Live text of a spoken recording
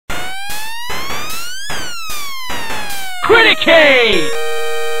Criticade!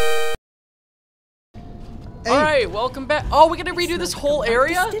 Alright, welcome back. Oh, we're gonna redo this whole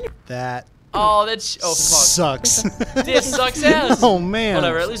area? That Oh, that's. Oh, fuck. sucks. This sucks ass. Oh, man.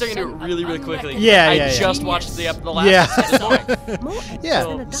 Whatever, at least I can do it really, really quickly. Yeah, I yeah, yeah. just watched the last episode this morning.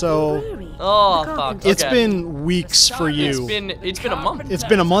 Yeah, so Oh, fuck. it's okay. been weeks for you. It's been a month. It's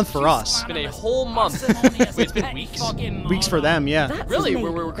been a month for us. It's been a whole month. Wait, it's been weeks? Weeks for them, yeah. Really?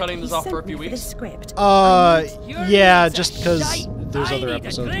 We're cutting this off for a few weeks? Yeah, just because there's other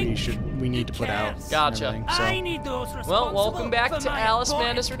episodes we need to put out. Gotcha. So. Well, welcome back to Alice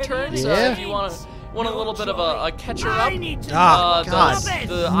Madness Returns. Yeah. If you want a little bit of a catcher up. Ah, God.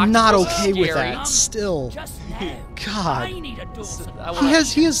 The Not octopus is okay with scary. that. Still. God. He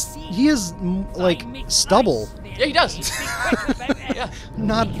has like stubble. Yeah, he does. Yeah.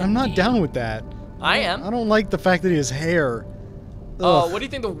 I'm not down with that. I am. I don't like the fact that he has hair. What do you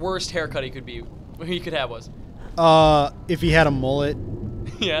think the worst haircut he could have was? If he had a mullet.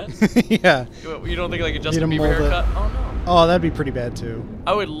 Yeah. Yeah. You don't think like a Justin He'd Bieber mold it. haircut? Oh no. Oh, that'd be pretty bad too.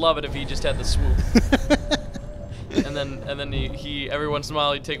 I would love it if he just had the swoop. and then he every once in a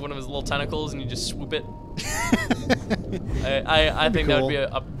while he'd take one of his little tentacles and he'd just swoop it. I think that would be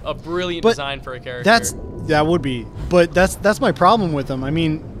a brilliant design for a character. That would be. But that's my problem with him. I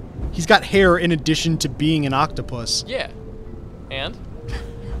mean, he's got hair in addition to being an octopus. Yeah. And?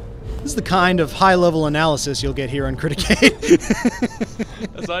 This is the kind of high-level analysis you'll get here on Criticade.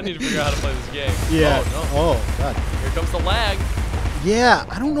 So I need to figure out how to play this game. Yeah. Oh, no. Oh, God. Here comes the lag. Yeah,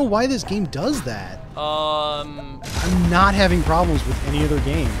 I don't know why this game does that. I'm not having problems with any other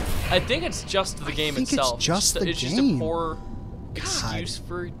game. I think it's just the game itself. It's just the game. It's just a poor excuse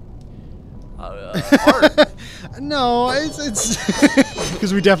for art. No, it's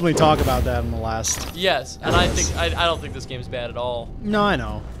because we definitely talk about that in the last. Yes, and I don't think this game's bad at all. No, I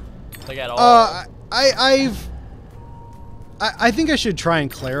know. Like at all. I think I should try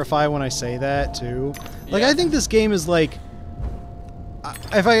and clarify when I say that too. Like, I think this game is like,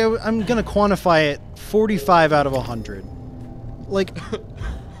 I'm gonna quantify it 45 out of 100. Like,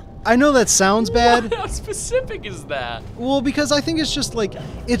 I know that sounds bad. How specific is that? Well, because I think it's just like,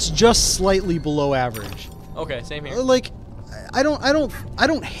 it's just slightly below average. Okay, same here. Like, I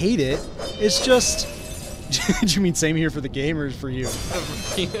don't hate it. It's just. Do you mean same here for the game or for you?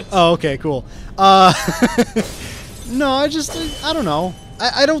 Oh, okay, cool. No, I don't know.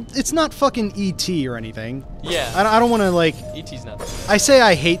 I don't. It's not fucking E.T. or anything. Yeah. I don't want to like. E.T.'s not. I say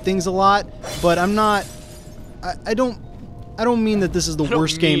I hate things a lot, but I'm not. I don't mean that this is the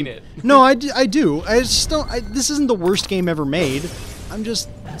worst game. It. No, I do. I just don't. This isn't the worst game ever made. I'm just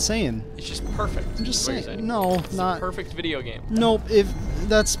saying. It's just perfect. I'm just saying. Saying. No, it's not. a perfect video game. Nope. If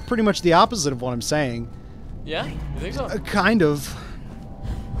that's pretty much the opposite of what I'm saying. Yeah? You think so? Kind of.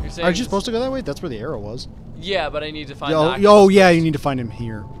 You're saying Aren't you supposed to go that way? That's where the arrow was. Yeah, but I need to find Oh, yeah, you need to find him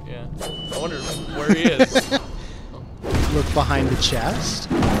here. Yeah. I wonder where he is. Look behind the chest.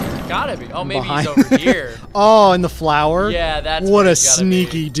 Gotta be. Oh, maybe Behind. he's over here. Oh, and the flower? Yeah, that's what where a he's gotta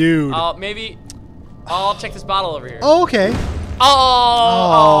sneaky be. dude. Maybe I'll check this bottle over here. Oh, okay.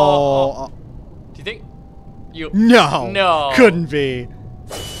 Oh. Do you think you? No. No. Couldn't be.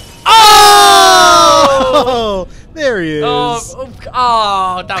 Oh! There he is.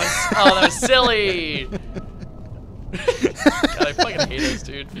 Oh, that was silly. God, I fucking hate this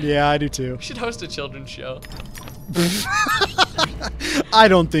dude. Yeah, I do too. We should host a children's show. I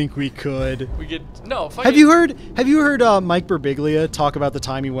don't think we could. We could fucking, Have you heard Mike Birbiglia talk about the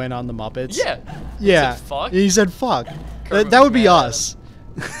time he went on the Muppets? Yeah. Yeah. He said fuck? He said fuck. Kermit That would was be mad at us.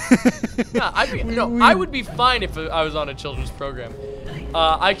 Yeah, I would be fine if I was on a children's program.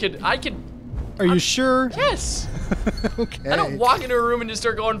 I could. Are you sure? Yes. Okay. I don't walk into a room and just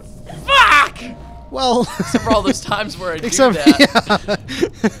start going, fuck! Well, Except for all those times where I do except, that.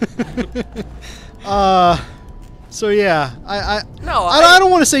 Yeah. So yeah, I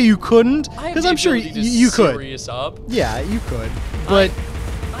don't want to say you couldn't, because I'm sure you could. Serious up. Yeah, you could. But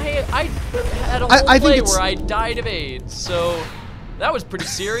I had a whole I think play it's, where I died of AIDS, so that was pretty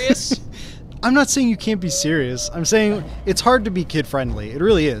serious. I'm not saying you can't be serious. I'm saying it's hard to be kid-friendly. It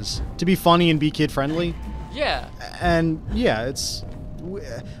really is. To be funny and be kid-friendly. Yeah. And yeah, it's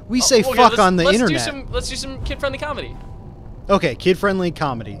we say fuck on the internet. Let's do some kid-friendly comedy. Okay, kid-friendly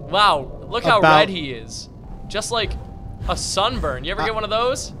comedy. Wow, look how red he is. Just like a sunburn. You ever get one of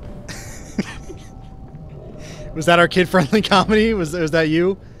those? Was that our kid-friendly comedy? Was that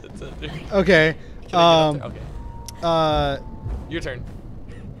you? That's it. Okay. Okay. Your turn.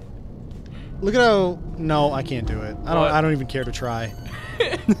 Look at how. No, I can't do it. I don't even care to try.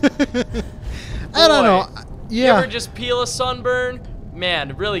 I don't know. Yeah. You ever just peel a sunburn?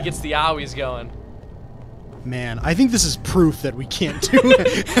 Man, it really gets the owies going. Man, I think this is proof that we can't do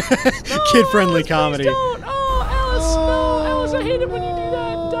kid-friendly comedy. Don't. Oh, Alice, no, Alice, I hate it when you do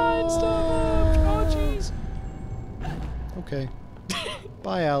that. Die and stuff. Oh, jeez. Okay.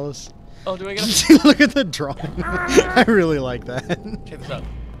 Bye, Alice. Oh, do I get Look at the drawing. I really like that. Check this out.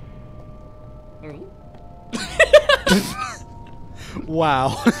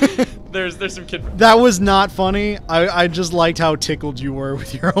 Wow. There's some kid. That was not funny. I just liked how tickled you were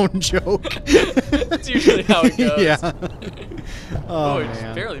with your own joke. That's usually how it goes. Yeah. Oh, I just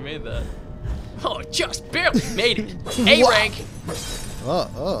man. barely made that. Oh, just barely made it. A rank.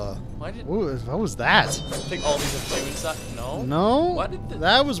 Why did What was that? I think all these have two inside? No. No. Why did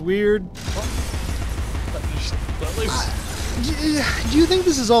that was weird. Do you think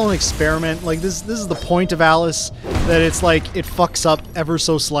this is all an experiment? Like this is the point of Alice, that it's like it fucks up ever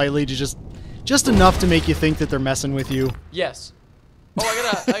so slightly to just enough to make you think that they're messing with you. Yes.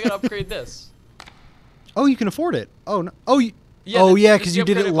 Oh, I gotta upgrade this. Oh, you can afford it. Oh no. Oh, Yeah, yeah, it's because the you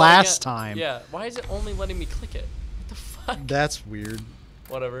did it upgraded last button. time. Yeah. Why is it only letting me click it? What the fuck? That's weird.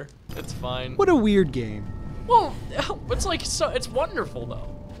 Whatever. It's fine. What a weird game. Well, it's like it's wonderful though.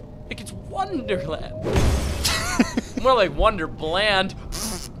 Like it's Wonderland. More like Wonderbland.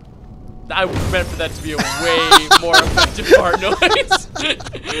 I meant for that to be a way more effective fart noise.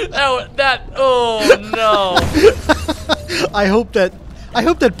 Oh no. I hope that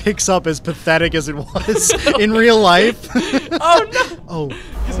picks up as pathetic as it was in real life. Oh no. Oh.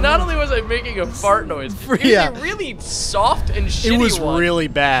 Because not only was I making a fart noise, it was a really soft and shitty It was one. really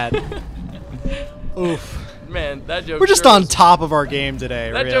bad. Oof. Man, that joke. We're just on top of our game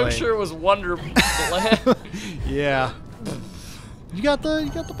today, That really. joke sure was Wonderland. Yeah. You got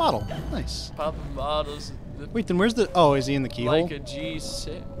the bottle. Nice. Pop bottles. Wait, then where's the... Oh, is he in the keyhole? Like a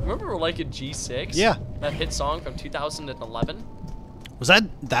G6. Remember Like a G6? Yeah. That hit song from 2011? Was that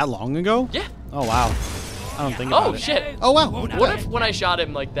long ago? Yeah. Oh, wow. I don't think about Oh, it. shit. Oh, wow. What if when I shot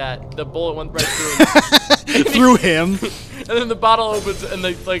him like that, the bullet went right through him? Through him? And then the bottle opens and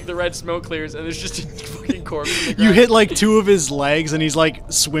the red smoke clears and there's just a fucking corpse in the ground. You hit like two of his legs and he's like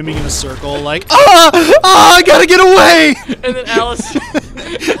swimming in a circle like, I gotta get away! And then Alice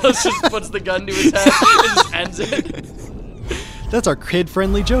just puts the gun to his head and just ends it. That's our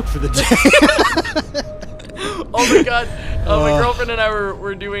kid-friendly joke for the day. Oh my god. My girlfriend and I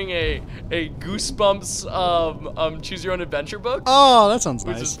were doing a Goosebumps choose your own adventure book. Oh, that sounds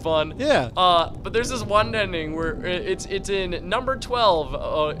Which nice. is fun. Yeah. But there's this one ending where it's in number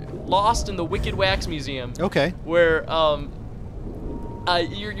 12, Lost in the Wicked Wax Museum. Okay. Where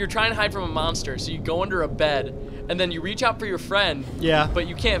you're trying to hide from a monster, so you go under a bed, and then you reach out for your friend. Yeah. But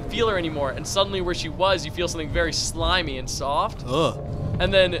you can't feel her anymore, and suddenly where she was, you feel something very slimy and soft. Ugh.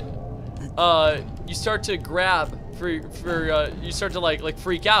 And then you start to grab you start to like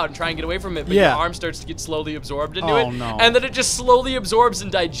freak out and try and get away from it, but your arm starts to get slowly absorbed into it. Oh, no. And then it just slowly absorbs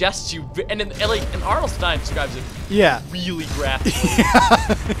and digests you, and Arnold Stein describes it really graphically.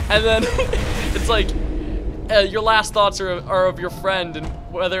 And then it's like your last thoughts are of your friend and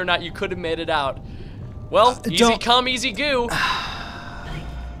whether or not you could have made it out. Well, easy come, easy goo.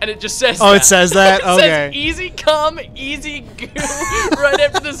 And it just says it says that? It Okay. says easy come, easy goo right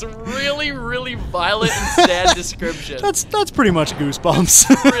after this really, really violent and sad description. That's pretty much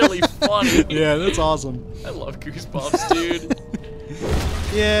Goosebumps. Really funny. Yeah, that's awesome. I love Goosebumps, dude.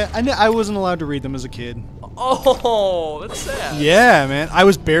 Yeah, I wasn't allowed to read them as a kid. Oh, that's sad. Yeah, man. I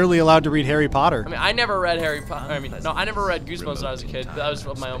was barely allowed to read Harry Potter. I mean, I never read Harry Potter. I never read Goosebumps when I was a kid. That was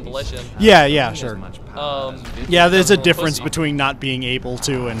of my own volition. Yeah, sure. Yeah, there's a difference Pussy. between not being able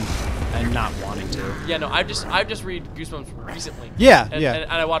to and not wanting to. Yeah, no, I've just read Goosebumps recently. Yeah, and, yeah.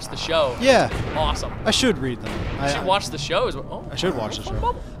 And I watched the show. Yeah. It's awesome. I should read them. You should watch the show as well. I should watch the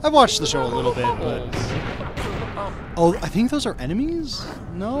show. I've watched the show a little bit, but... Oh, I think those are enemies?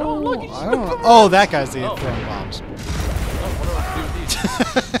 No? No, look, I don't know. Oh, that guy's the throwing bombs.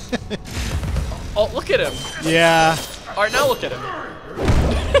 Oh, look at him. Yeah. All right, now look at him.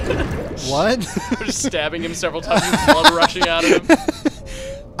 What? We're just stabbing him several times with blood rushing out of him.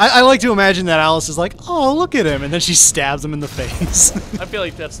 I like to imagine that Alice is like, oh, look at him, and then she stabs him in the face. I feel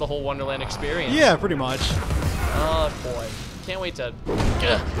like that's the whole Wonderland experience. Yeah, pretty much. Oh, boy. Can't wait to...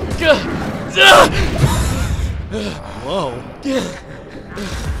 Whoa.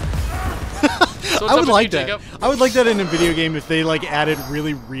 So I would like that. Jacob? I would like that in a video game if they like added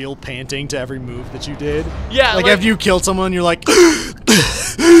really real panting to every move that you did. Yeah, like after you killed someone, you're like. And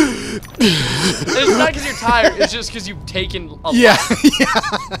it's not because you're tired. It's just because you've taken a lot. Yeah.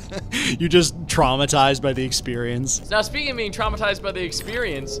 You're just traumatized by the experience. Now, speaking of being traumatized by the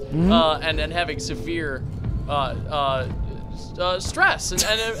experience, and having severe stress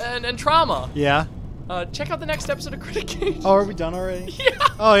and trauma. Yeah. Check out the next episode of Criticade. Oh, are we done already? Yeah.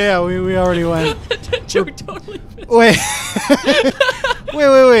 Oh yeah, we already went. Joke totally missed. Wait.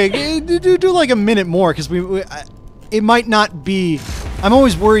 wait. Do like a minute more, because it might not be. I'm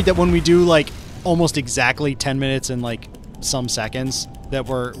always worried that when we do like almost exactly 10 minutes and like some seconds that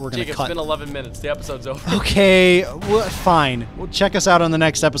we're gonna Jake, cut. It's been 11 minutes. The episode's over. Okay, well, fine. Well, check us out on the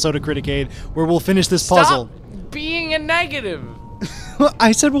next episode of Criticade, where we'll finish this puzzle. Stop being a negative.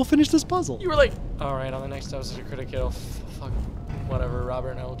 I said we'll finish this puzzle. You were like, all right, on the next episode of Criticade, fuck, whatever.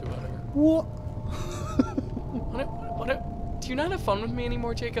 Robert and I will do whatever. What? Do you not have fun with me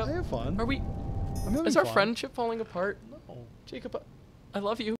anymore, Jacob? I have fun. Are we? I'm having Is our fun. friendship falling apart? No, Jacob. I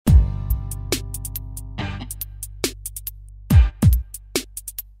love you.